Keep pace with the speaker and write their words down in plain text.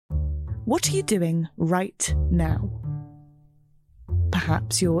What are you doing right now?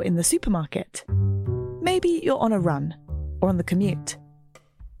 Perhaps you're in the supermarket. Maybe you're on a run or on the commute.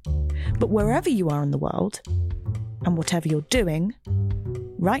 But wherever you are in the world, and whatever you're doing,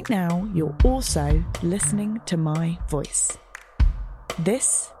 right now you're also listening to my voice.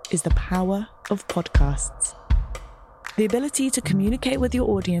 This is the power of podcasts. The ability to communicate with your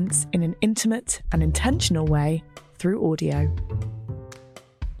audience in an intimate and intentional way through audio.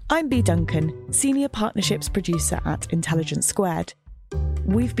 I'm Bea Duncan, Senior Partnerships Producer at Intelligence Squared.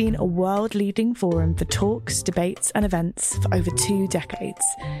 We've been a world-leading forum for talks, debates and events for over 2 decades.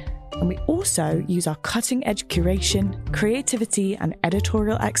 And we also use our cutting-edge curation, creativity and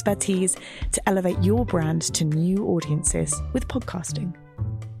editorial expertise to elevate your brand to new audiences with podcasting.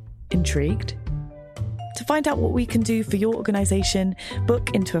 Intrigued? To find out what we can do for your organisation,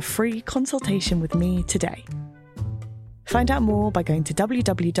 book into a free consultation with me today. Find out more by going to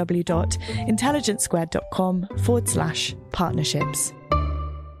www.intelligencesquared.com/partnerships.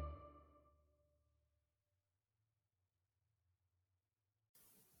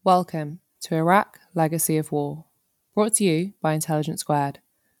 Welcome to Iraq Legacy of War, brought to you by Intelligence Squared.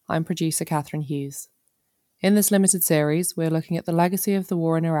 I'm producer Catherine Hughes. In this limited series, we're looking at the legacy of the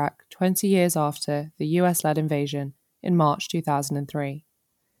war in Iraq 20 years after the US-led invasion in March 2003.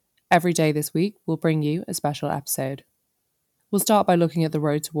 Every day this week, we'll bring you a special episode. We'll start by looking at the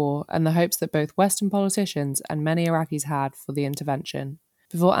road to war and the hopes that both Western politicians and many Iraqis had for the intervention,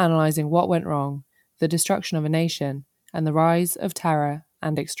 before analysing what went wrong, the destruction of a nation, and the rise of terror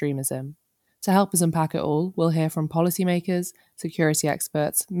and extremism. To help us unpack it all, we'll hear from policymakers, security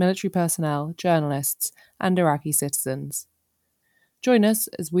experts, military personnel, journalists, and Iraqi citizens. Join us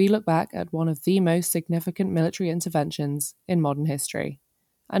as we look back at one of the most significant military interventions in modern history,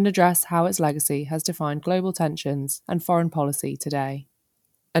 and address how its legacy has defined global tensions and foreign policy today.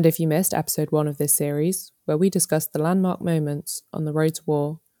 And if you missed episode 1 of this series, where we discussed the landmark moments on the road to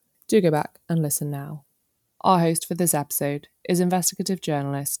war, do go back and listen now. Our host for this episode is investigative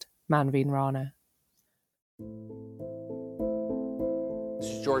journalist Manveen Rana.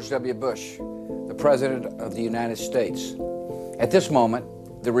 This is George W. Bush, the President of the United States. At this moment,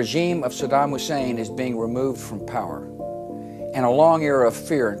 the regime of Saddam Hussein is being removed from power, and a long era of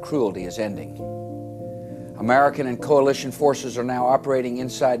fear and cruelty is ending. American and coalition forces are now operating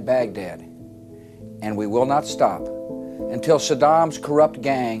inside Baghdad, and we will not stop until Saddam's corrupt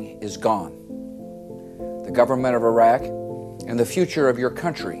gang is gone. The government of Iraq and the future of your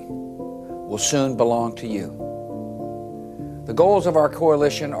country will soon belong to you. The goals of our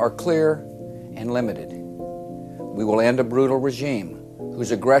coalition are clear and limited. We will end a brutal regime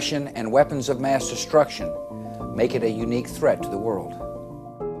whose aggression and weapons of mass destruction make it a unique threat to the world.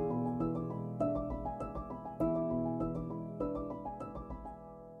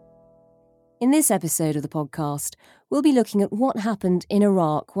 In this episode of the podcast, we'll be looking at what happened in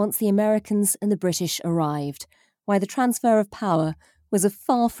Iraq once the Americans and the British arrived, why the transfer of power was a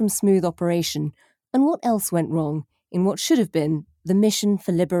far from smooth operation, and what else went wrong in what should have been the mission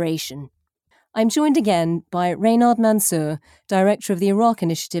for liberation. I'm joined again by Reynard Mansour, Director of the Iraq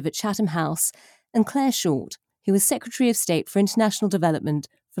Initiative at Chatham House, and Claire Short, who was Secretary of State for International Development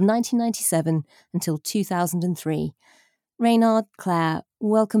from 1997 until 2003. Reynard, Claire,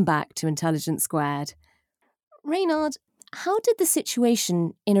 welcome back to Intelligence Squared. Reynard, how did the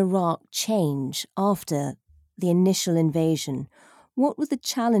situation in Iraq change after the initial invasion? What were the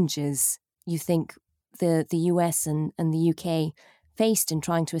challenges you think the US and the UK faced in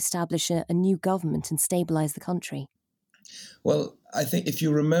trying to establish a new government and stabilise the country? Well, I think if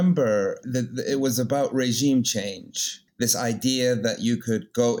you remember that it was about regime change, this idea that you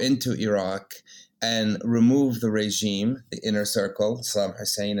could go into Iraq and remove the regime, the inner circle, Saddam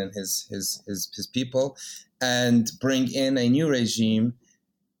Hussein and his people, and bring in a new regime,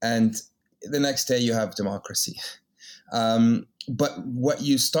 and the next day you have democracy. But what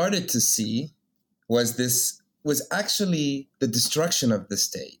you started to see was actually the destruction of the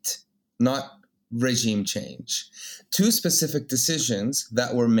state, not regime change. 2 specific decisions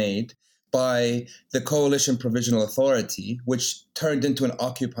that were made by the Coalition Provisional Authority, which turned into an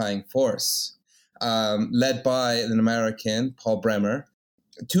occupying force, led by an American, Paul Bremer.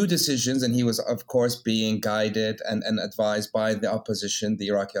 2 decisions, and he was, of course, being guided and advised by the opposition, the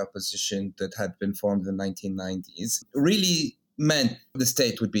Iraqi opposition that had been formed in the 1990s, really meant the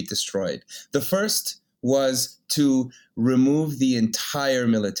state would be destroyed. The first was to remove the entire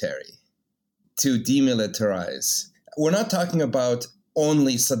military, to demilitarize. We're not talking about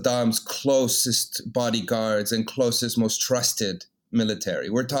only Saddam's closest bodyguards and closest, most trusted military.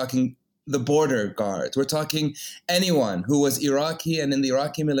 We're talking the border guards. We're talking anyone who was Iraqi and in the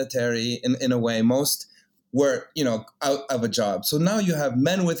Iraqi military, in a way, most were, out of a job. So now you have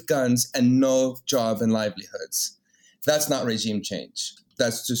men with guns and no job and livelihoods. That's not regime change.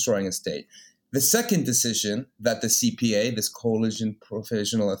 That's destroying a state. The second decision that the CPA, this Coalition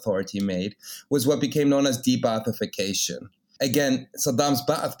Provisional Authority, made was what became known as de-Baathification. Again, Saddam's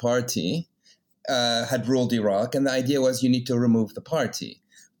Ba'ath Party had ruled Iraq, and the idea was you need to remove the party.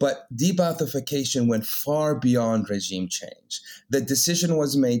 But de-Baathification went far beyond regime change. The decision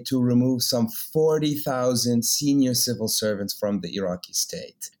was made to remove some 40,000 senior civil servants from the Iraqi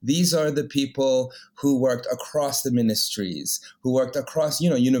state. These are the people who worked across the ministries, who worked across,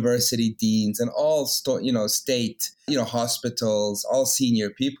 university deans and all, state, hospitals, all senior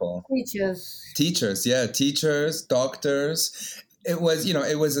people. Teachers, doctors. It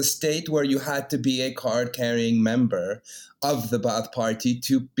was a state where you had to be a card-carrying member of the Ba'ath Party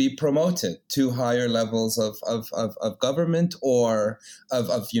to be promoted to higher levels of government or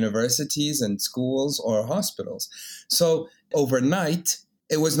of universities and schools or hospitals. So overnight,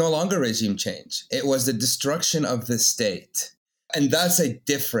 it was no longer regime change. It was the destruction of the state. And that's a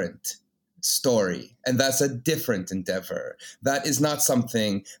different story. And that's a different endeavor. That is not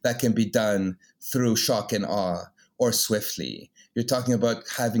something that can be done through shock and awe or swiftly. You're talking about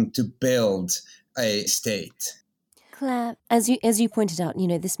having to build a state. Claire, as you pointed out,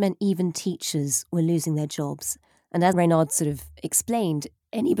 this meant even teachers were losing their jobs. And as Reynard sort of explained,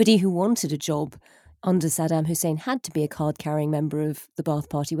 anybody who wanted a job under Saddam Hussein had to be a card-carrying member of the Ba'ath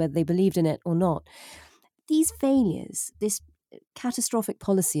Party, whether they believed in it or not. These failures, this catastrophic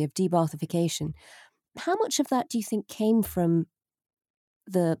policy of de-Baathification, how much of that do you think came from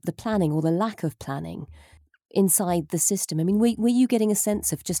the planning or the lack of planning inside the system? I mean, were you getting a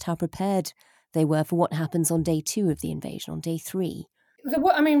sense of just how prepared they were for what happens on day 2 of the invasion, on day 3?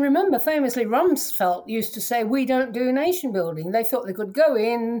 Remember, famously, Rumsfeld used to say, we don't do nation building. They thought they could go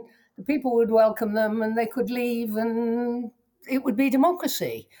in, the people would welcome them, and they could leave, and it would be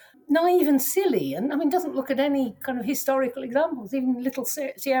democracy. Naive and silly, and doesn't look at any kind of historical examples. Even little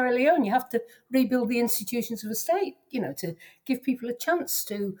Sierra Leone, you have to rebuild the institutions of a state, to give people a chance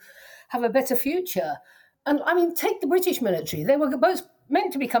to have a better future. And take the British military. They were both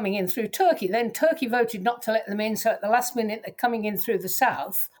meant to be coming in through Turkey. Then Turkey voted not to let them in. So at the last minute, they're coming in through the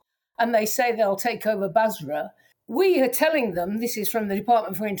south. And they say they'll take over Basra. We are telling them, this is from the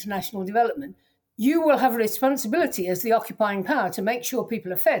Department for International Development, you will have a responsibility as the occupying power to make sure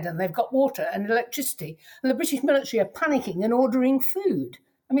people are fed and they've got water and electricity. And the British military are panicking and ordering food.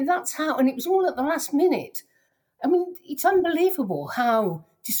 That's how, and it was all at the last minute. It's unbelievable how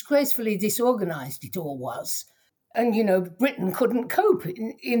disgracefully disorganised it all was. And, Britain couldn't cope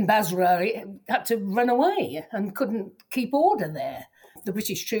in Basra. It had to run away and couldn't keep order there. The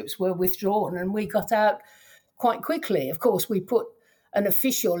British troops were withdrawn and we got out quite quickly. Of course, we put an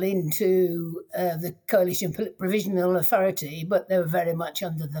official into the Coalition Provisional Authority, but they were very much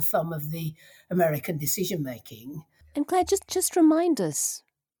under the thumb of the American decision-making. And Claire, just remind us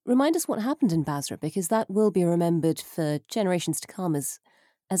what happened in Basra, because that will be remembered for generations to come as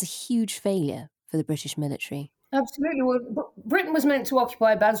a huge failure for the British military. Absolutely. Well, Britain was meant to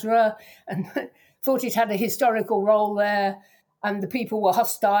occupy Basra and thought it had a historical role there, and the people were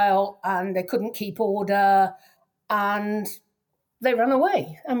hostile and they couldn't keep order and they ran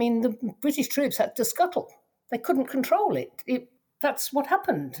away. The British troops had to scuttle. They couldn't control it. That's what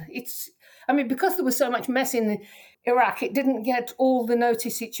happened. Because there was so much mess in Iraq, it didn't get all the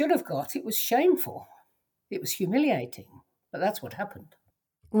notice it should have got. It was shameful. It was humiliating. But that's what happened.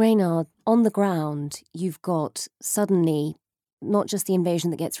 Reynard, on the ground, you've got suddenly not just the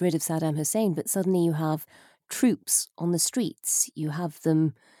invasion that gets rid of Saddam Hussein, but suddenly you have troops on the streets. You have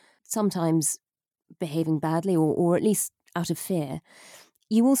them sometimes behaving badly or at least out of fear.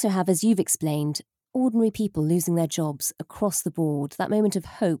 You also have, as you've explained, ordinary people losing their jobs across the board. That moment of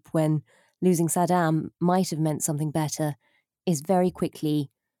hope when losing Saddam might have meant something better is very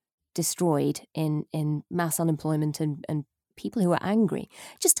quickly destroyed in mass unemployment and people who are angry.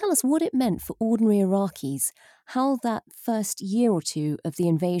 Just tell us what it meant for ordinary Iraqis, how that first year or two of the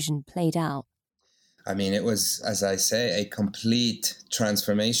invasion played out. It was, as I say, a complete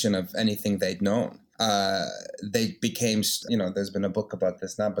transformation of anything they'd known. They became, there's been a book about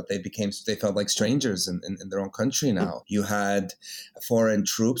this now, but they felt like strangers in their own country now. You had foreign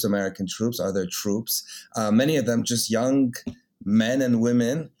troops, American troops, other troops, many of them just young men and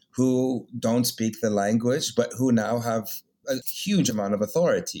women who don't speak the language, but who now have a huge amount of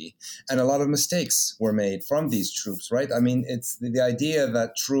authority, and a lot of mistakes were made from these troops, right? I mean, it's the idea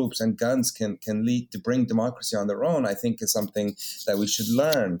that troops and guns can lead to bring democracy on their own, I think, is something that we should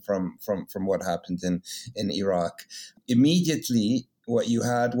learn from what happened in Iraq. Immediately, what you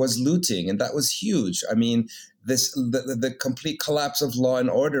had was looting, and that was huge. I mean, the complete collapse of law and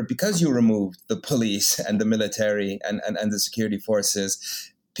order, because you removed the police and the military and the security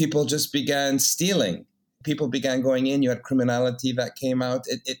forces, people just began stealing. People began going in. You had criminality that came out.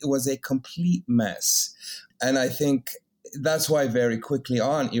 It was a complete mess. And I think that's why very quickly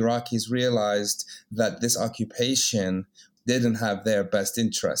on, Iraqis realized that this occupation didn't have their best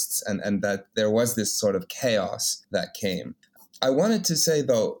interests, and that there was this sort of chaos that came. I wanted to say,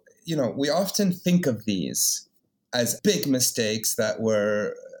 though, we often think of these as big mistakes that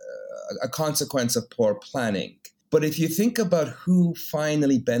were a consequence of poor planning. But if you think about who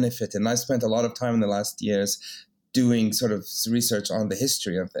finally benefited, and I spent a lot of time in the last years doing sort of research on the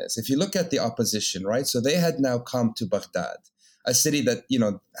history of this. If you look at the opposition, right? So they had now come to Baghdad, a city that,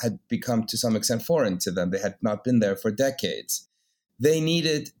 had become to some extent foreign to them. They had not been there for decades. They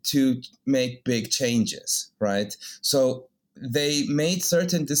needed to make big changes, right? So they made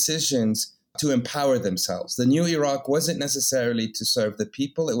certain decisions to empower themselves. The new Iraq wasn't necessarily to serve the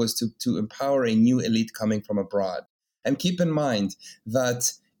people. It was to empower a new elite coming from abroad. And keep in mind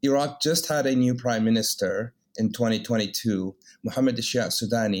that Iraq just had a new prime minister in 2022, Mohammed Shia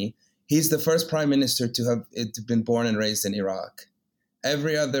Sudani. He's the first prime minister to have been born and raised in Iraq.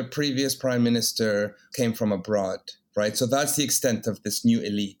 Every other previous prime minister came from abroad, right? So that's the extent of this new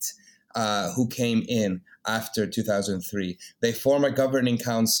elite who came in after 2003. They form a governing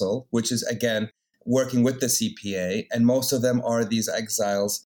council, which is, again, working with the CPA, and most of them are these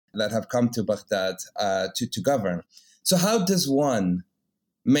exiles that have come to Baghdad to govern. So how does one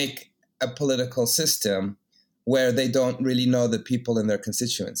make a political system where they don't really know the people in their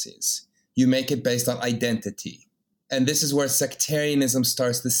constituencies? You make it based on identity. And this is where sectarianism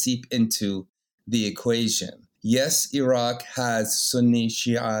starts to seep into the equation. Yes, Iraq has Sunni,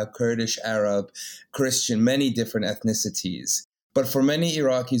 Shia, Kurdish, Arab, Christian, many different ethnicities. But for many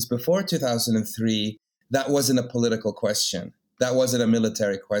Iraqis before 2003, that wasn't a political question. That wasn't a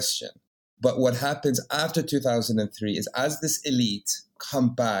military question. But what happens after 2003 is, as this elite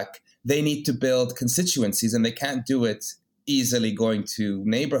come back, they need to build constituencies, and they can't do it easily going to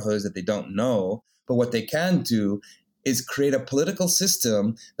neighborhoods that they don't know. But what they can do is create a political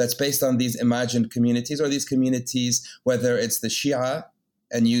system that's based on these imagined communities, or these communities, whether it's the Shia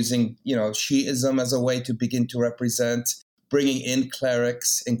and using, Shiism as a way to begin to represent, bringing in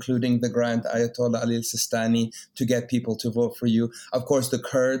clerics, including the Grand Ayatollah Ali al-Sistani, to get people to vote for you. Of course, the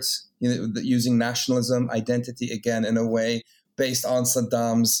Kurds, using nationalism, identity, again, in a way based on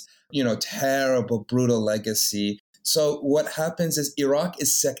Saddam's, terrible, brutal legacy. So what happens is Iraq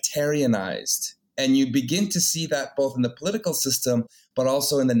is sectarianized. And you begin to see that both in the political system, but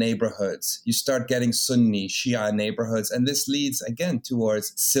also in the neighborhoods. You start getting Sunni, Shia neighborhoods, and this leads, again,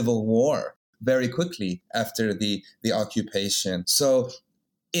 towards civil war very quickly after the occupation. So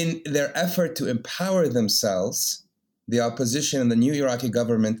in their effort to empower themselves, the opposition and the new Iraqi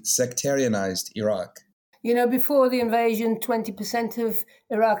government sectarianized Iraq. Before the invasion, 20% of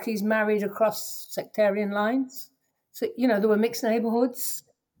Iraqis married across sectarian lines. So, there were mixed neighborhoods.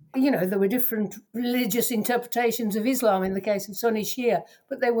 There were different religious interpretations of Islam in the case of Sunni Shia,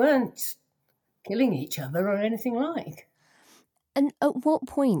 but they weren't killing each other or anything like. And at what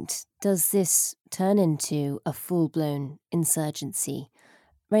point does this turn into a full-blown insurgency?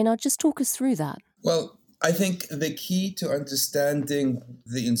 Reynard, just talk us through that. Well, I think the key to understanding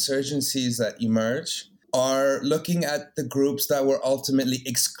the insurgencies that emerge are looking at the groups that were ultimately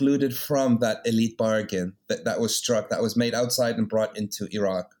excluded from that elite bargain that was struck, that was made outside and brought into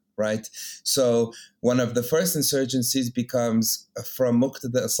Iraq. Right. So one of the first insurgencies becomes from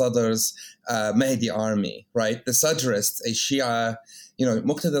Muqtada al-Sadr's Mahdi army. Right. The Sadrists, a Shia,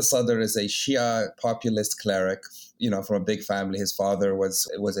 Muqtada al-Sadr is a Shia populist cleric, from a big family. His father was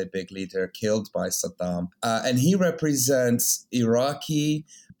a big leader, killed by Saddam. And he represents Iraqi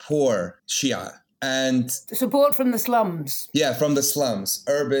poor Shia. And support from the slums. Yeah, from the slums,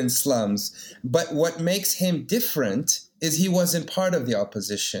 urban slums. But what makes him different is he wasn't part of the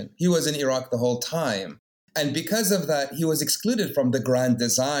opposition. He was in Iraq the whole time. And because of that, he was excluded from the grand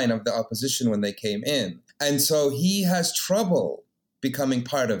design of the opposition when they came in. And so he has trouble becoming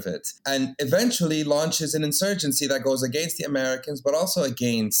part of it, and eventually launches an insurgency that goes against the Americans, but also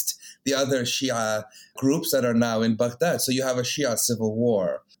against the other Shia groups that are now in Baghdad. So you have a Shia civil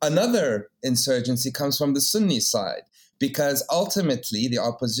war. Another insurgency comes from the Sunni side. because ultimately the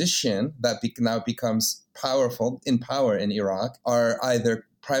opposition that now becomes powerful in power in Iraq are either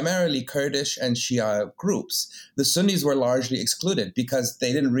primarily Kurdish and Shia groups. The Sunnis were largely excluded because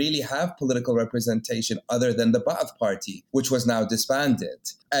they didn't really have political representation other than the Ba'ath Party, which was now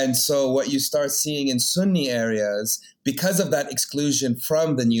disbanded. And so what you start seeing in Sunni areas, because of that exclusion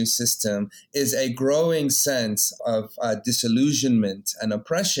from the new system, is a growing sense of disillusionment and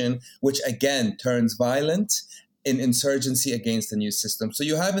oppression, which again turns violent in insurgency against the new system. So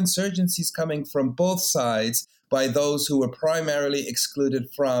you have insurgencies coming from both sides by those who were primarily excluded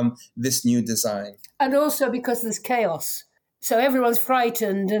from this new design. And also because there's chaos. So everyone's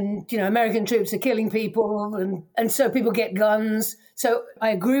frightened and, American troops are killing people and so people get guns. So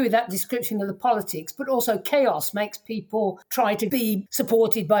I agree with that description of the politics, but also chaos makes people try to be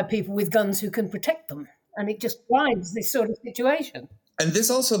supported by people with guns who can protect them. And it just drives this sort of situation. And this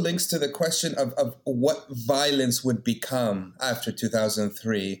also links to the question of what violence would become after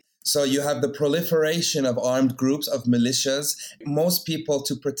 2003. So you have the proliferation of armed groups, of militias. Most people,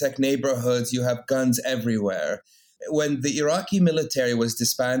 to protect neighborhoods, you have guns everywhere. When the Iraqi military was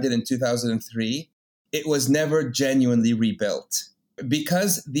disbanded in 2003, it was never genuinely rebuilt.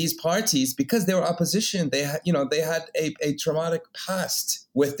 Because these parties, because they were opposition, they had a traumatic past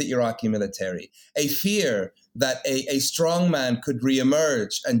with the Iraqi military, a fear that a strong man could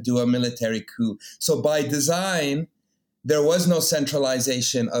reemerge and do a military coup. So by design, there was no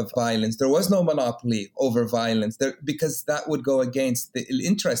centralization of violence. There was no monopoly over violence because that would go against the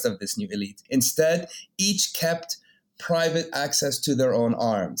interest of this new elite. Instead, each kept private access to their own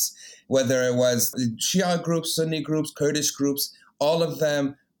arms. Whether it was Shia groups, Sunni groups, Kurdish groups, all of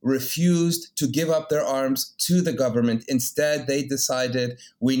them refused to give up their arms to the government. Instead, they decided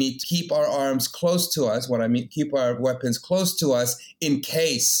we need to keep our arms close to us. What I mean, keep our weapons close to us in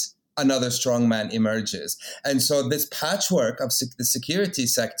case another strongman emerges. And so this patchwork of the security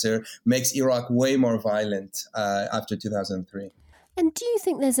sector makes Iraq way more violent after 2003. And do you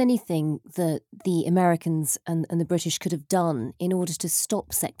think there's anything that the Americans and the British could have done in order to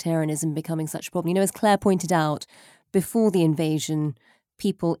stop sectarianism becoming such a problem? As Claire pointed out, before the invasion,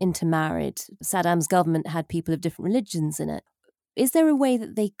 people intermarried. Saddam's government had people of different religions in it. Is there a way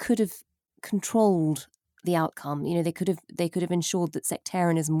that they could have controlled the outcome? They could have ensured that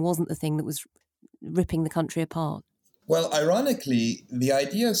sectarianism wasn't the thing that was ripping the country apart. Well, ironically, the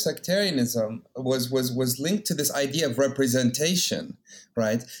idea of sectarianism was linked to this idea of representation,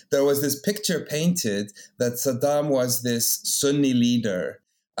 right? There was this picture painted that Saddam was this Sunni leader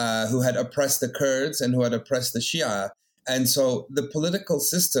who had oppressed the Kurds and who had oppressed the Shia. And so the political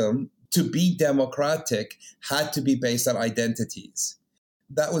system, to be democratic, had to be based on identities.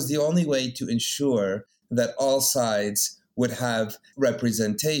 That was the only way to ensure that all sides would have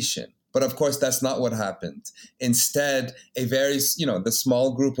representation. But of course, that's not what happened. Instead, the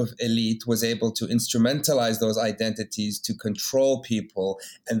small group of elite was able to instrumentalize those identities to control people.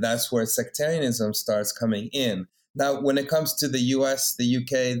 And that's where sectarianism starts coming in. Now, when it comes to the US, the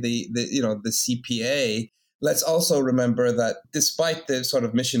UK, the CPA, let's also remember that despite the sort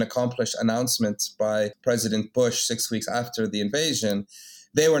of mission accomplished announcement by President Bush 6 weeks after the invasion,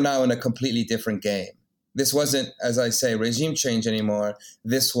 they were now in a completely different game. This wasn't, as I say, regime change anymore.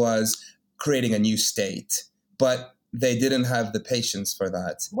 This was creating a new state. But they didn't have the patience for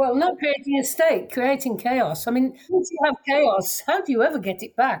that. Well, not creating a state, creating chaos. I mean, once you have chaos, how do you ever get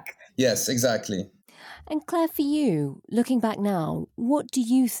it back? Yes, exactly. And Claire, for you, looking back now, what do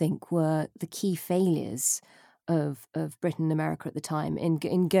you think were the key failures of Britain and America at the time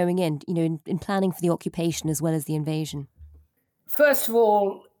in going in, in planning for the occupation as well as the invasion? First of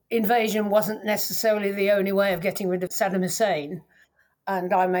all, invasion wasn't necessarily the only way of getting rid of Saddam Hussein.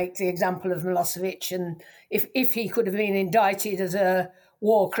 And I make the example of Milosevic. And if he could have been indicted as a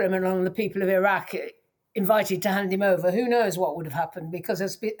war criminal and the people of Iraq invited to hand him over, who knows what would have happened, because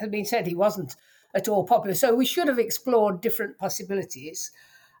as has been said, he wasn't at all popular. So we should have explored different possibilities.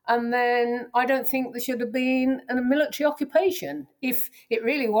 And then I don't think there should have been a military occupation. If it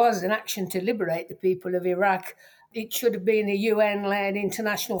really was an action to liberate the people of Iraq, it should have been a UN-led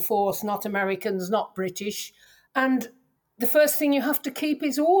international force, not Americans, not British. And the first thing you have to keep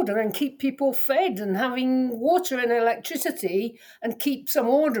is order and keep people fed and having water and electricity and keep some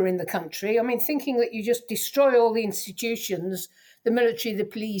order in the country. I mean, thinking that you just destroy all the institutions, the military, the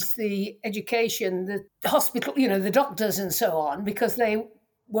police, the education, the hospital, the doctors and so on, because they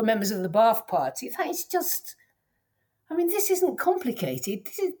were members of the Ba'ath Party. That is just, this isn't complicated.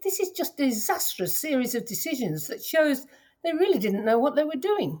 This is just a disastrous series of decisions that shows they really didn't know what they were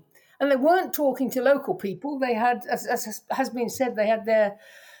doing. And they weren't talking to local people. They had, as has been said, they had their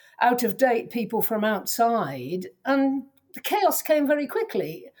out-of-date people from outside. And the chaos came very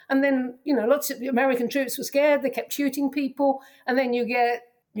quickly. And then, lots of American troops were scared. They kept shooting people. And then you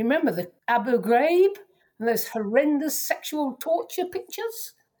remember the Abu Ghraib and those horrendous sexual torture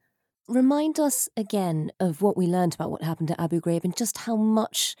pictures? Remind us again of what we learned about what happened at Abu Ghraib and just how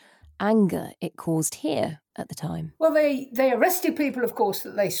much anger it caused here at the time. Well, they arrested people, of course,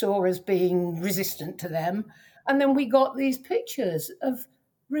 that they saw as being resistant to them. And then we got these pictures of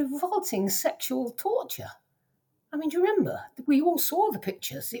revolting sexual torture. I mean, do you remember? We all saw the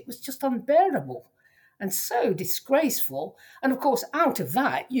pictures. It was just unbearable and so disgraceful. And of course, out of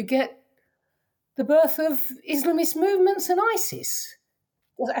that, you get the birth of Islamist movements and ISIS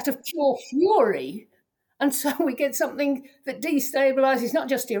out of pure fury. And so we get something that destabilises not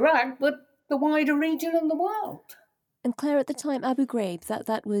just Iraq, but the wider region and the world. And Claire, at the time, Abu Ghraib,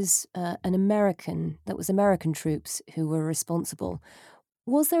 that was American troops who were responsible.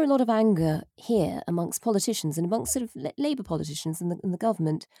 Was there a lot of anger here amongst politicians and amongst sort of Labour politicians and the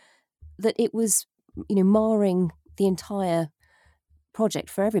government that it was, marring the entire project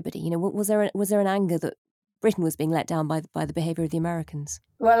for everybody? Was there an anger that Britain was being let down by the behaviour of the Americans?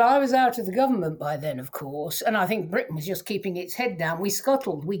 Well, I was out of the government by then, of course, and I think Britain was just keeping its head down. We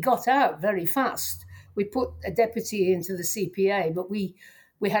scuttled. We got out very fast. We put a deputy into the CPA, but we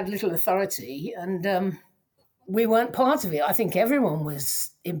had little authority, and we weren't part of it. I think everyone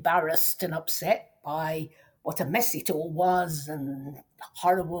was embarrassed and upset by what a mess it all was and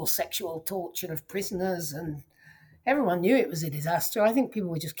horrible sexual torture of prisoners, and everyone knew it was a disaster. I think people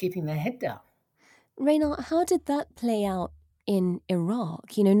were just keeping their head down. Reynard, how did that play out in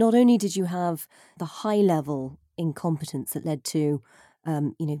Iraq? Not only did you have the high-level incompetence that led to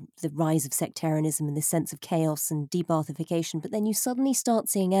the rise of sectarianism and this sense of chaos and de-Baathification, but then you suddenly start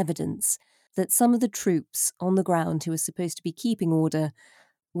seeing evidence that some of the troops on the ground who were supposed to be keeping order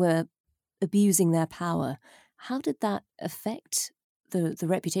were abusing their power. How did that affect the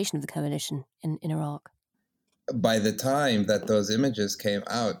reputation of the coalition in Iraq? By the time that those images came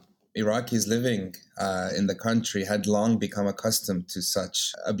out, Iraqis living in the country had long become accustomed to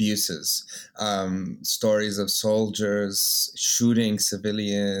such abuses. Stories of soldiers shooting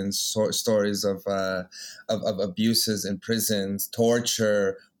civilians, stories of abuses in prisons,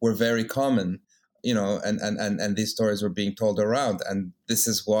 torture were very common, and these stories were being told around. And this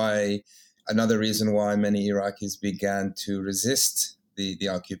is why, another reason why many Iraqis began to resist the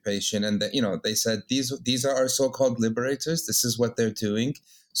occupation. And they said, these are our so-called liberators. This is what they're doing.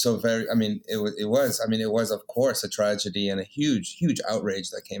 So it was, of course, a tragedy and a huge, huge outrage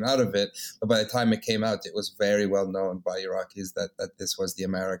that came out of it. But by the time it came out, it was very well known by Iraqis that this was the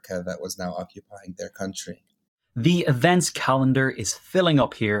America that was now occupying their country. The events calendar is filling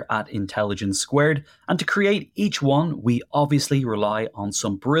up here at Intelligence Squared, and to create each one, we obviously rely on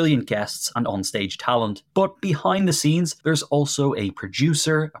some brilliant guests and onstage talent. But behind the scenes, there's also a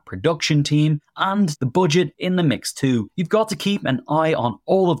producer, a production team, and the budget in the mix too. You've got to keep an eye on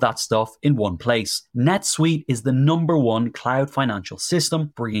all of that stuff in one place. NetSuite is the #1 cloud financial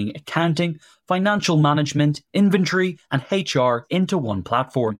system, bringing accounting, financial management, inventory, and HR into one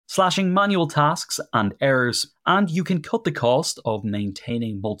platform, slashing manual tasks and errors. And you can cut the cost of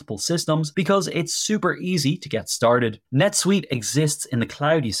maintaining multiple systems because it's super easy to get started. NetSuite exists in the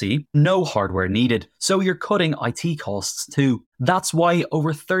cloud, you see, no hardware needed, so you're cutting IT costs too. That's why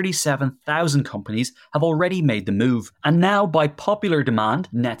over 37,000 companies have already made the move. And now, by popular demand,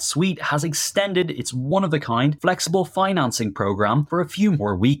 NetSuite has extended its one-of-a-kind flexible financing program for a few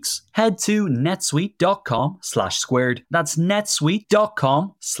more weeks. Head to netsuite.com/squared. That's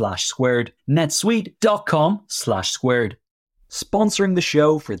netsuite.com/squared. netsuite.com/squared. Sponsoring the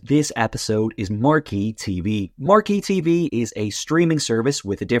show for this episode is Marquee TV. Marquee TV is a streaming service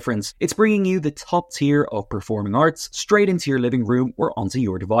with a difference. It's bringing you the top tier of performing arts straight into your living room or onto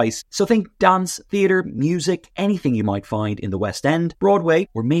your device. So think dance, theatre, music, anything you might find in the West End, Broadway,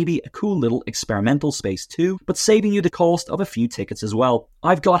 or maybe a cool little experimental space too, but saving you the cost of a few tickets as well.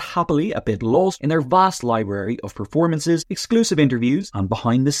 I've got happily a bit lost in their vast library of performances, exclusive interviews, and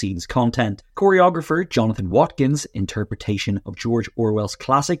behind-the-scenes content. Choreographer Jonathan Watkins' interpretation of George Orwell's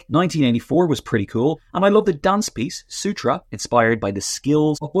classic 1984 was pretty cool, and I love the dance piece Sutra, inspired by the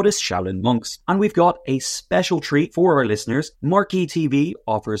skills of Buddhist Shaolin monks. And we've got a special treat for our listeners. Marquee TV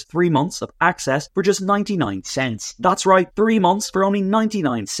offers 3 months of access for just 99 cents. That's right, 3 months for only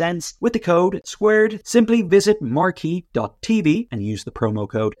 99 cents. With the code SQUARED, simply visit marquee.tv and use the promo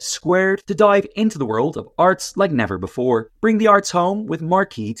code SQUARED to dive into the world of arts like never before. Bring the arts home with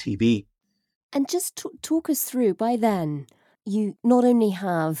Marquee TV. And just talk us through, by then, you not only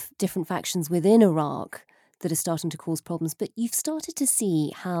have different factions within Iraq that are starting to cause problems, but you've started to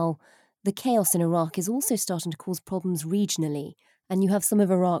see how the chaos in Iraq is also starting to cause problems regionally, and you have some of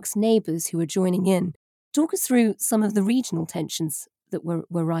Iraq's neighbours who are joining in. Talk us through some of the regional tensions that were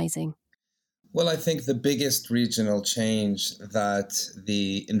rising. Well, I think the biggest regional change that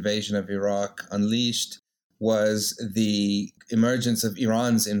the invasion of Iraq unleashed was the emergence of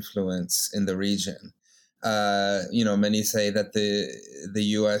Iran's influence in the region. Many say that the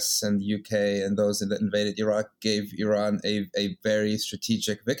US and the UK and those that invaded Iraq gave Iran a very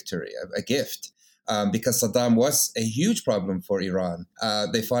strategic victory, a gift, because Saddam was a huge problem for Iran.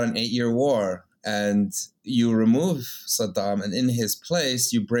 They fought an 8-year war, and you remove Saddam, and in his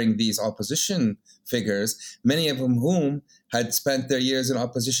place, you bring these opposition figures, many of whom had spent their years in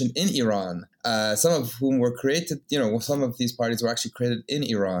opposition in Iran, some of whom were created, some of these parties were actually created in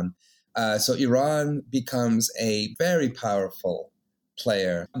Iran. So Iran becomes a very powerful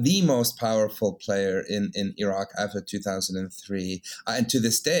player, the most powerful player in Iraq after 2003, and to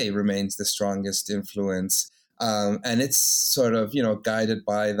this day remains the strongest influence. And it's sort of, guided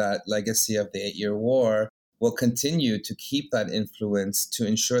by that legacy of the 8-year war, will continue to keep that influence to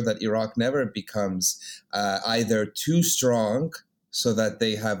ensure that Iraq never becomes either too strong so that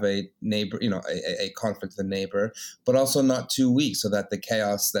they have a neighbor, a conflict with a neighbor, but also not too weak so that the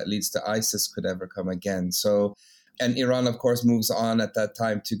chaos that leads to ISIS could ever come again. So, and Iran, of course, moves on at that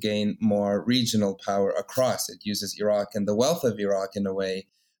time to gain more regional power across. It uses Iraq and the wealth of Iraq in a way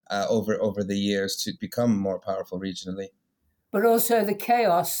over the years to become more powerful regionally. But also the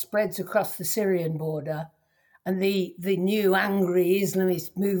chaos spreads across the Syrian border, and the new angry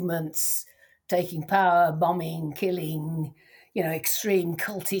Islamist movements taking power, bombing, killing, extreme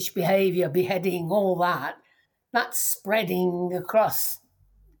cultish behavior, beheading, all that's spreading across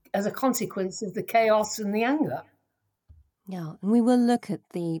as a consequence of the chaos and the anger. Yeah, and we will look at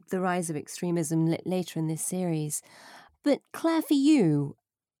the rise of extremism later in this series. But Claire, for you,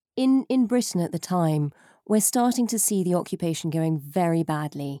 in Britain at the time, we're starting to see the occupation going very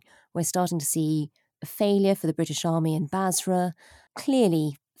badly. We're starting to see a failure for the British Army in Basra.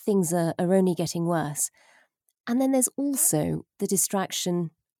 Clearly, things are only getting worse. And then there's also the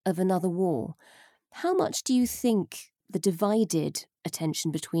distraction of another war. How much do you think the divided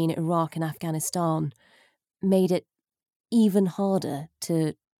attention between Iraq and Afghanistan made it even harder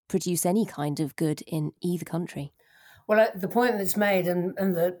to produce any kind of good in either country? Well, the point that's made and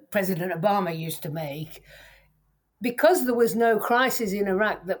that President Obama used to make, because there was no crisis in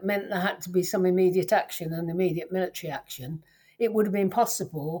Iraq that meant there had to be some immediate action and immediate military action, it would have been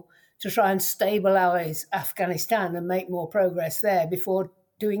possible to try and stabilise Afghanistan and make more progress there before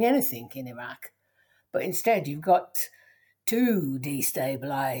doing anything in Iraq. But instead, you've got two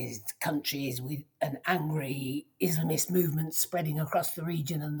destabilised countries with an angry Islamist movement spreading across the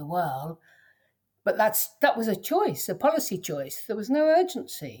region and the world. But that was a choice, a policy choice. There was no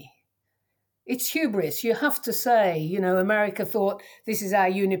urgency. It's hubris. You have to say, America thought this is our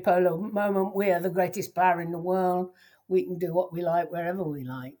unipolar moment. We are the greatest power in the world. We can do what we like wherever we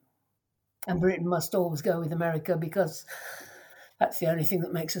like. And Britain must always go with America because that's the only thing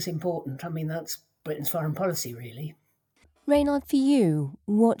that makes us important. I mean, that's Britain's foreign policy, really. Reynard, for you,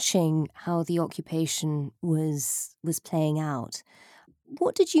 watching how the occupation was playing out,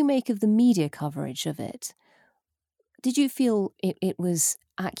 what did you make of the media coverage of it? Did you feel it was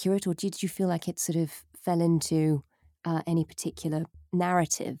accurate, or did you feel like it sort of fell into any particular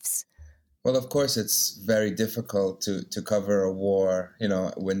narratives? Well, of course, it's very difficult to cover a war,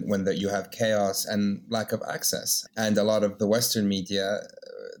 when you have chaos and lack of access. And a lot of the Western media,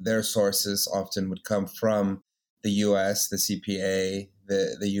 their sources often would come from the US, the CPA,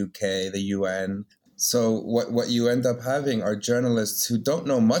 the UK, the UN. So what you end up having are journalists who don't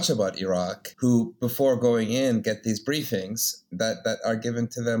know much about Iraq, who before going in get these briefings that are given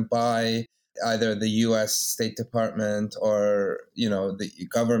to them by either the U.S. State Department or, the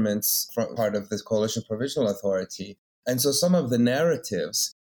government's part of this Coalition Provisional Authority. And so some of the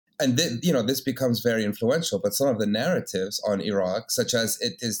narratives, and this becomes very influential, but some of the narratives on Iraq, such as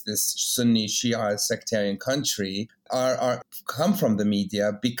it is this Sunni Shia sectarian country, are come from the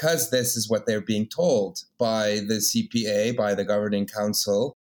media because this is what they're being told by the CPA, by the governing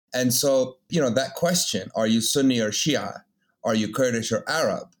council. And so, that question, are you Sunni or Shia? Are you Kurdish or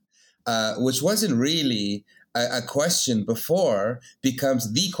Arab? Which wasn't really a question before,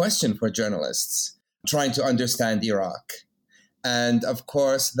 becomes the question for journalists trying to understand Iraq. And of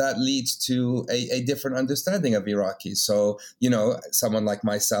course, that leads to a different understanding of Iraqis. So, someone like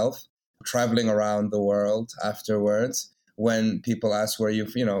myself, traveling around the world afterwards, when people ask where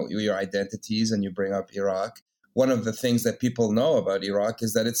your identities and you bring up Iraq, one of the things that people know about Iraq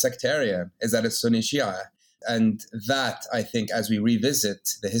is that it's sectarian, is that it's Sunni Shia. And that, I think, as we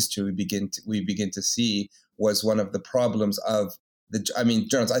revisit the history, we begin to see was one of the problems of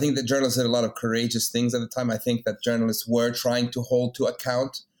journalists. I think that journalists did a lot of courageous things at the time. I think that journalists were trying to hold to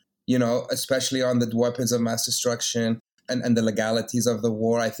account, especially on the weapons of mass destruction and the legalities of the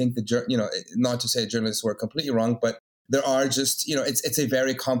war. I think not to say journalists were completely wrong, but there are just, it's a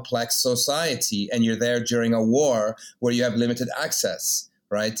very complex society, and you're there during a war where you have limited access,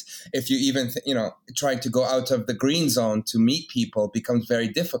 right? If you even, trying to go out of the green zone to meet people becomes very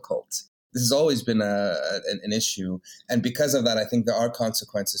difficult. This has always been an issue. And because of that, I think there are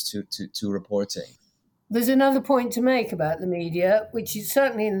consequences to reporting. There's another point to make about the media, which is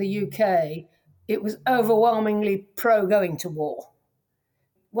certainly in the UK, it was overwhelmingly pro-going to war.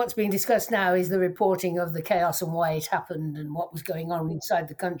 What's being discussed now is the reporting of the chaos and why it happened and what was going on inside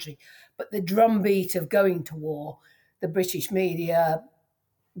the country. But the drumbeat of going to war, the British media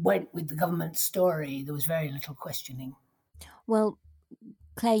went with the government story. There was very little questioning. Well,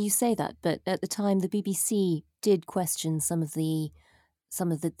 Claire, you say that, but at the time the BBC did question some of the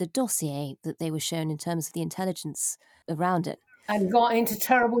dossier that they were shown in terms of the intelligence around it. And got into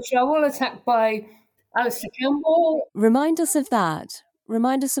terrible trouble, attacked by Alistair Campbell. Remind us of that.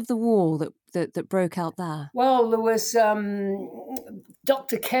 Remind us of the war that broke out there. Well, there was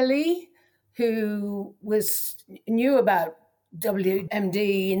Dr. Kelly, who knew about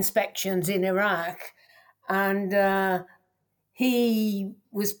WMD inspections in Iraq, and he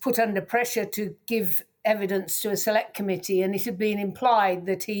was put under pressure to give evidence to a select committee, and it had been implied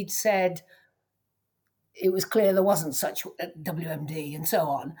that he'd said it was clear there wasn't such WMD and so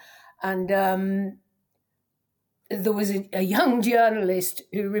on. And there was a young journalist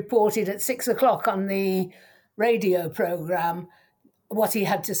who reported at 6:00 on the radio programme what he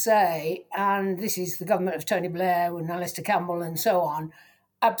had to say, and this is the government of Tony Blair and Alistair Campbell and so on,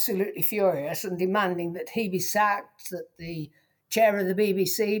 absolutely furious and demanding that he be sacked, that the chair of the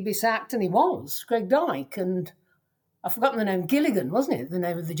BBC be sacked, and he was, Greg Dyke, and I've forgotten the name, Gilligan, wasn't it, the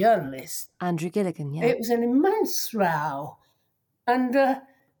name of the journalist? Andrew Gilligan, yeah. It was an immense row. And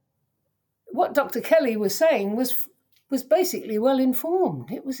what Dr. Kelly was saying was basically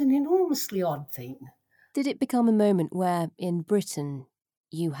well-informed. It was an enormously odd thing. Did it become a moment where, in Britain,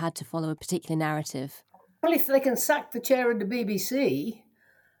 you had to follow a particular narrative? Well, if they can sack the chair of the BBC,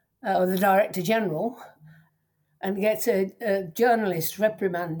 or the Director General, and get a journalist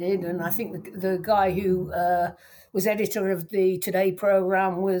reprimanded, and I think the guy who was editor of the Today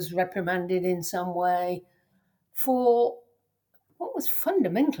programme was reprimanded in some way for what was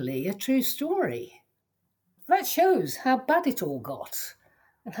fundamentally a true story. That shows how bad it all got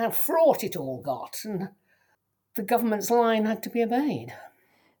and how fraught it all got, and the government's line had to be obeyed.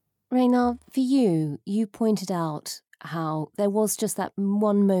 Reynard, for you pointed out how there was just that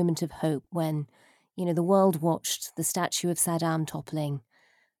one moment of hope when, the world watched the statue of Saddam toppling.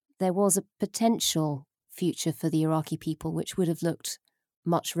 There was a potential future for the Iraqi people which would have looked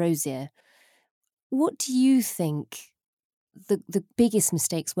much rosier. What do you think the biggest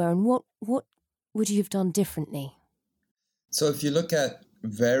mistakes were, and what would you have done differently? So if you look at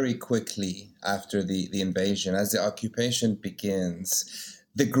very quickly after the invasion, as the occupation begins,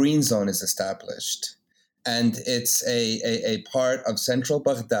 the green zone is established. And it's a part of central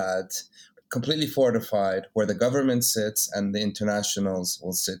Baghdad, completely fortified, where the government sits and the internationals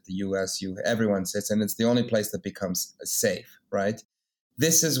will sit, the US, everyone sits, and it's the only place that becomes safe, right?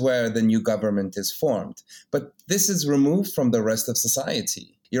 This is where the new government is formed. But this is removed from the rest of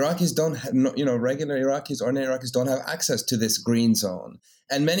society. Iraqis don't have, regular Iraqis, ordinary Iraqis don't have access to this green zone.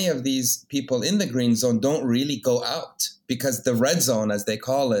 And many of these people in the green zone don't really go out because the red zone, as they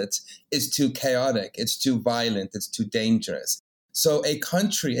call it, is too chaotic, it's too violent, it's too dangerous. So a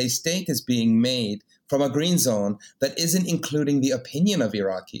state is being made from a green zone that isn't including the opinion of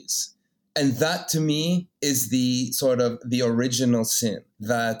Iraqis. And that, to me, is the sort of the original sin,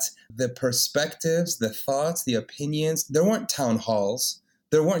 that the perspectives, the thoughts, the opinions, there weren't town halls.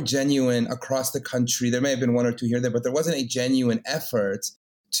 There weren't genuine across the country. There may have been one or two here or there, but there wasn't a genuine effort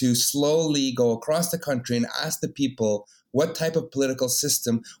to slowly go across the country and ask the people what type of political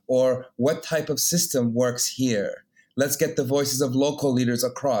system or what type of system works here. Let's get the voices of local leaders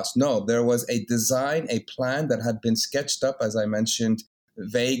across. No, there was a design, a plan that had been sketched up, as I mentioned,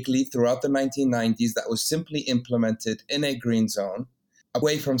 vaguely throughout the 1990s that was simply implemented in a green zone,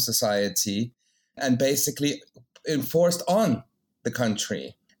 away from society, and basically enforced on the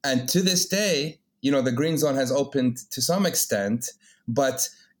country. And to this day, the green zone has opened to some extent, but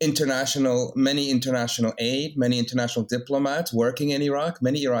many international aid, many international diplomats working in Iraq,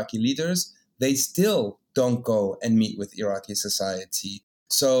 many Iraqi leaders, they still don't go and meet with Iraqi society.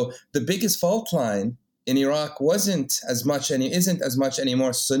 So the biggest fault line in Iraq isn't as much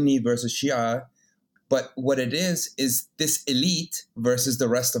anymore Sunni versus Shia, but what it is this elite versus the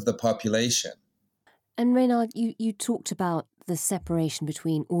rest of the population. And Reynard, you talked about the separation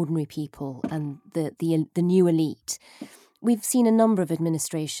between ordinary people and the new elite. We've seen a number of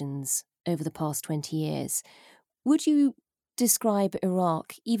administrations over the past 20 years. Would you describe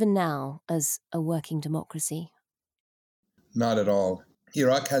Iraq, even now, as a working democracy? Not at all.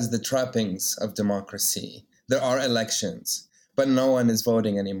 Iraq has the trappings of democracy. There are elections, but no one is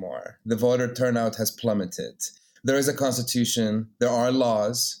voting anymore. The voter turnout has plummeted. There is a constitution, there are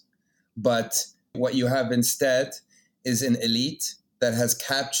laws, but what you have instead is an elite that has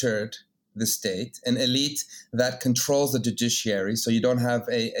captured the state, an elite that controls the judiciary. So you don't have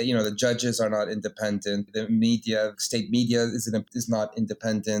the judges are not independent. The media, state media is not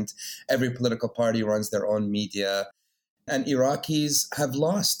independent. Every political party runs their own media. And Iraqis have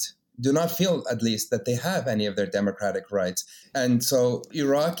lost, do not feel at least that they have any of their democratic rights. And so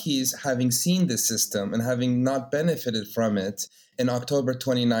Iraqis, having seen this system and having not benefited from it, in October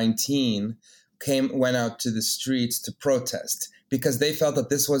 2019, went out to the streets to protest because they felt that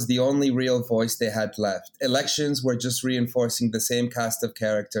this was the only real voice they had left. Elections were just reinforcing the same cast of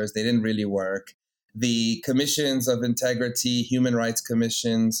characters. They didn't really work. The commissions of integrity, human rights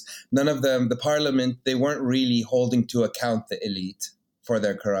commissions, none of them, the parliament, they weren't really holding to account the elite for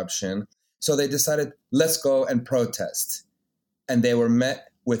their corruption. So they decided, let's go and protest. And they were met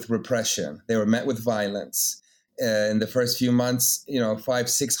with repression. They were met with violence. In the first few months,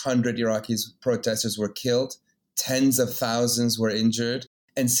 500-600 Iraqi protesters were killed. Tens of thousands were injured.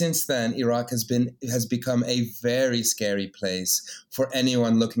 And since then, Iraq has become a very scary place for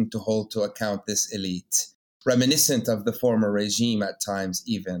anyone looking to hold to account this elite, reminiscent of the former regime at times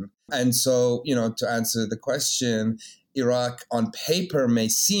even. And so, to answer the question, Iraq on paper may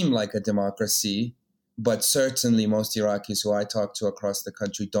seem like a democracy, but certainly most Iraqis who I talk to across the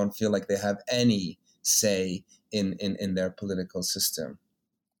country don't feel like they have any say in their political system.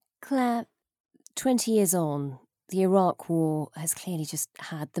 Claire, 20 years on, the Iraq War has clearly just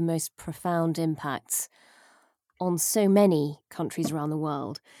had the most profound impacts on so many countries around the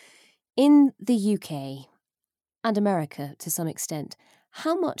world. In the UK and America, to some extent,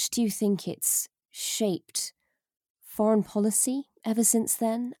 how much do you think it's shaped foreign policy ever since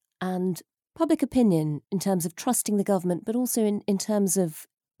then and public opinion in terms of trusting the government, but also in terms of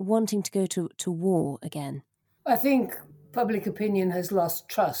wanting to go to war again? I think public opinion has lost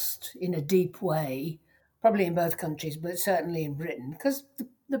trust in a deep way, probably in both countries, but certainly in Britain, because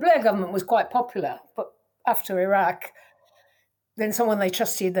the Blair government was quite popular. But after Iraq, then someone they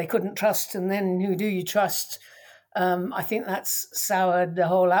trusted, they couldn't trust, and then who do you trust? I think that's soured the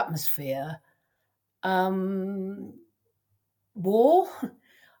whole atmosphere. War?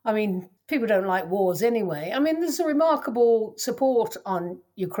 I mean, people don't like wars anyway. I mean, there's a remarkable support on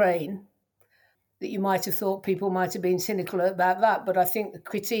Ukraine that you might have thought people might have been cynical about that, but I think the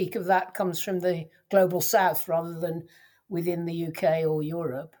critique of that comes from the global south rather than within the UK or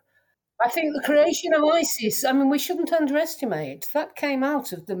Europe. I think the creation of ISIS, we shouldn't underestimate, that came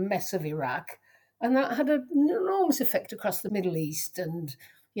out of the mess of Iraq, and that had an enormous effect across the Middle East and,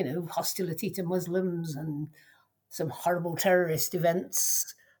 hostility to Muslims and some horrible terrorist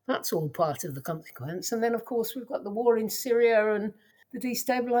events. That's all part of the consequence. And then, of course, we've got the war in Syria and the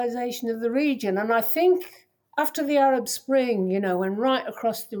destabilization of the region. And I think after the Arab Spring, when right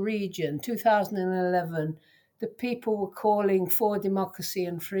across the region, 2011, the people were calling for democracy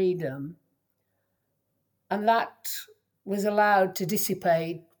and freedom. And that was allowed to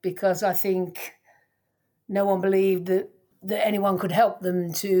dissipate because I think no one believed that anyone could help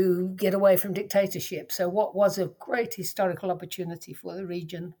them to get away from dictatorship. So what was a great historical opportunity for the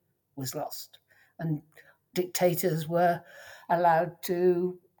region was lost. And dictators were allowed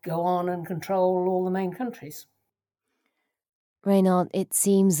to go on and control all the main countries. Reynard, it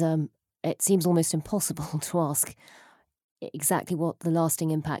seems almost impossible to ask exactly what the lasting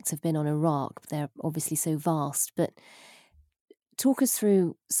impacts have been on Iraq. They're obviously so vast, but talk us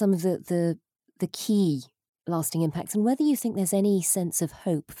through some of the key lasting impacts and whether you think there's any sense of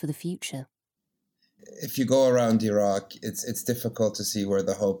hope for the future. If you go around Iraq, it's difficult to see where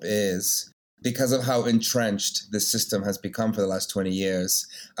the hope is because of how entrenched this system has become for the last 20 years.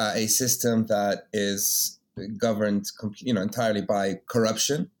 A system that is governed entirely by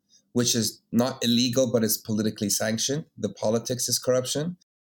corruption, which is not illegal, but is politically sanctioned. The politics is corruption.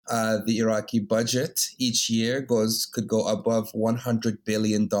 The Iraqi budget each year could go above $100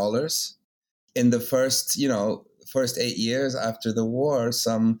 billion. In the first 8 years after the war, I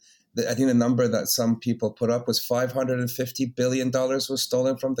think the number that some people put up was $550 billion was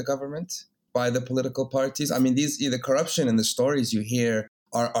stolen from the government. by the political parties. I mean, the corruption in the stories you hear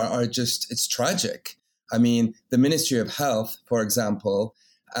are just, it's tragic. I mean, the Ministry of Health, for example,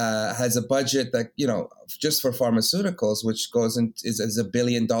 has a budget that, just for pharmaceuticals, which is $1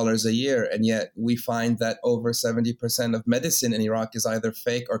 billion a year. And yet we find that over 70% of medicine in Iraq is either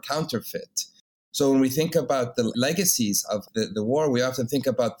fake or counterfeit. So when we think about the legacies of the war, we often think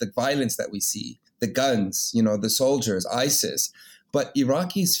about the violence that we see, the guns, the soldiers, ISIS. But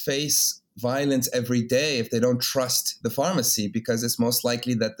Iraqis face violence every day if they don't trust the pharmacy, because it's most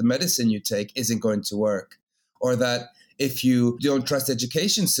likely that the medicine you take isn't going to work, or that if you don't trust the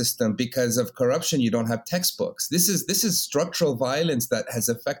education system because of corruption, you don't have textbooks. This is structural violence that has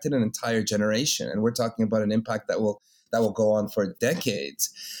affected an entire generation, and we're talking about an impact that will go on for decades.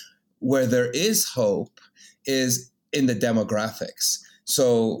 Where there is hope is in the demographics.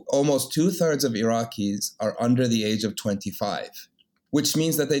 So almost 2/3 of Iraqis are under the age of 25, which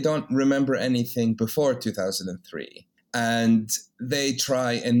means that they don't remember anything before 2003. And they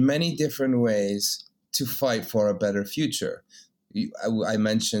try in many different ways to fight for a better future. I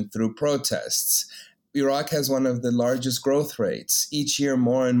mentioned through protests. Iraq has one of the largest growth rates. Each year,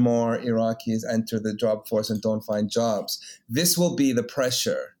 more and more Iraqis enter the job force and don't find jobs. This will be the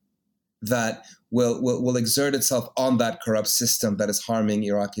pressure that will exert itself on that corrupt system that is harming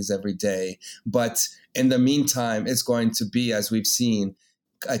Iraqis every day. But in the meantime, it's going to be, as we've seen,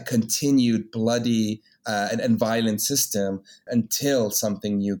 a continued bloody and violent system until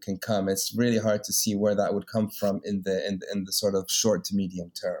something new can come. It's really hard to see where that would come from in the sort of short to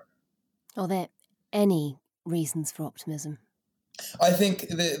medium term. Are there any reasons for optimism? I think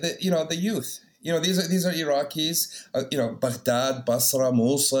the youth. These are Iraqis, Baghdad, Basra,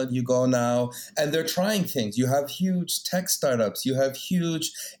 Mosul, you go now, and they're trying things. You have huge tech startups. You have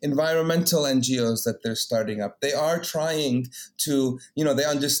huge environmental NGOs that they're starting up. They are trying to, they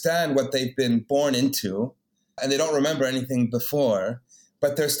understand what they've been born into, and they don't remember anything before,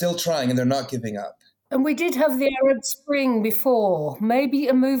 but they're still trying and they're not giving up. And we did have the Arab Spring before. Maybe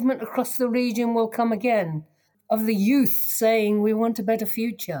a movement across the region will come again of the youth saying we want a better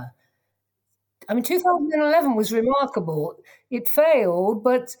future. I mean, 2011 was remarkable. It failed,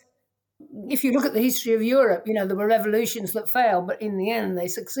 but if you look at the history of Europe, there were revolutions that failed, but in the end they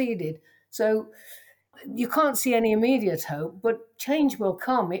succeeded. So you can't see any immediate hope, but change will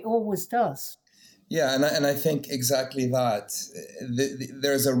come. It always does. Yeah, and I think exactly that.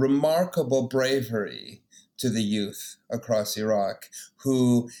 There's a remarkable bravery to the youth across Iraq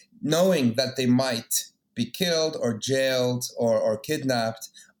who, knowing that they might be killed or jailed or kidnapped,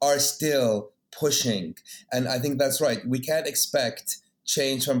 are still pushing. And I think that's right. We can't expect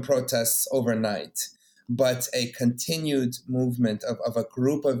change from protests overnight, but a continued movement of a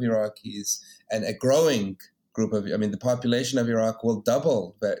group of Iraqis and a growing group of, the population of Iraq will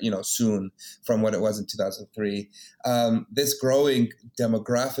double, soon from what it was in 2003. This growing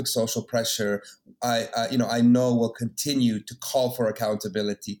demographic social pressure, I know will continue to call for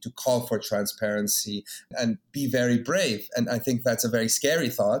accountability, to call for transparency, and be very brave. And I think that's a very scary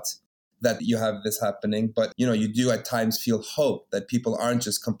thought, that you have this happening. But, you do at times feel hope that people aren't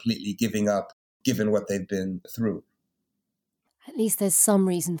just completely giving up, given what they've been through. At least there's some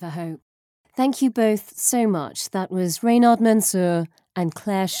reason for hope. Thank you both so much. That was Reynard Mansour and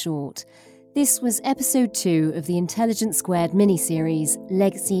Claire Short. This was episode 2 of the Intelligence Squared miniseries,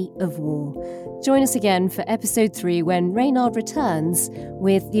 Legacy of War. Join us again for episode 3 when Reynard returns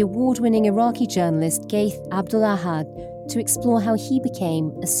with the award-winning Iraqi journalist Gaith Abdul-Ahad to explore how he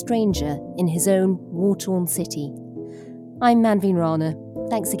became a stranger in his own war-torn city. I'm Manveen Rana.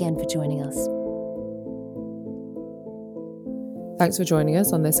 Thanks again for joining us. Thanks for joining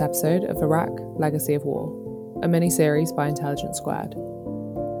us on this episode of Iraq, Legacy of War, a mini-series by Intelligence Squared.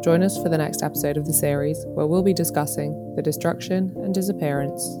 Join us for the next episode of the series, where we'll be discussing the destruction and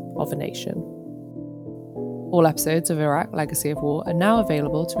disappearance of a nation. All episodes of Iraq, Legacy of War are now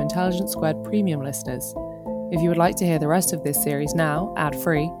available to Intelligence Squared premium listeners. If you would like to hear the rest of this series now,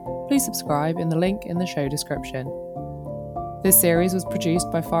 ad-free, please subscribe in the link in the show description. This series was produced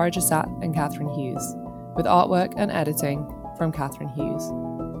by Farah Jassat and Catherine Hughes, with artwork and editing from Catherine Hughes.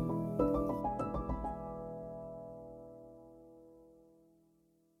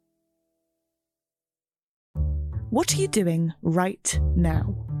 What are you doing right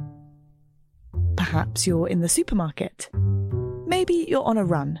now? Perhaps you're in the supermarket. Maybe you're on a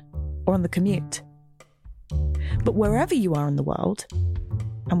run or on the commute. But wherever you are in the world,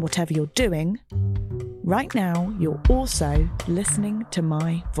 and whatever you're doing, right now you're also listening to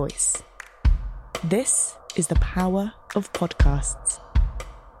my voice. This is the power of podcasts.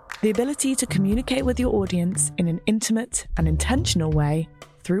 The ability to communicate with your audience in an intimate and intentional way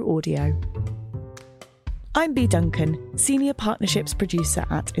through audio. I'm Bea Duncan, Senior Partnerships Producer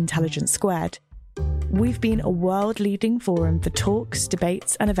at Intelligence Squared. We've been a world-leading forum for talks,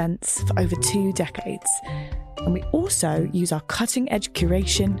 debates and events for over 2 decades. And we also use our cutting-edge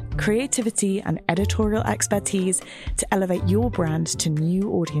curation, creativity and editorial expertise to elevate your brand to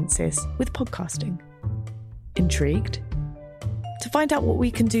new audiences with podcasting. Intrigued? To find out what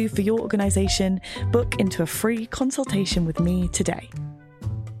we can do for your organisation, book into a free consultation with me today.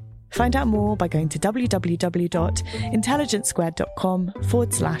 Find out more by going to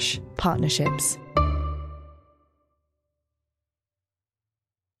www.intelligencesquared.com/partnerships.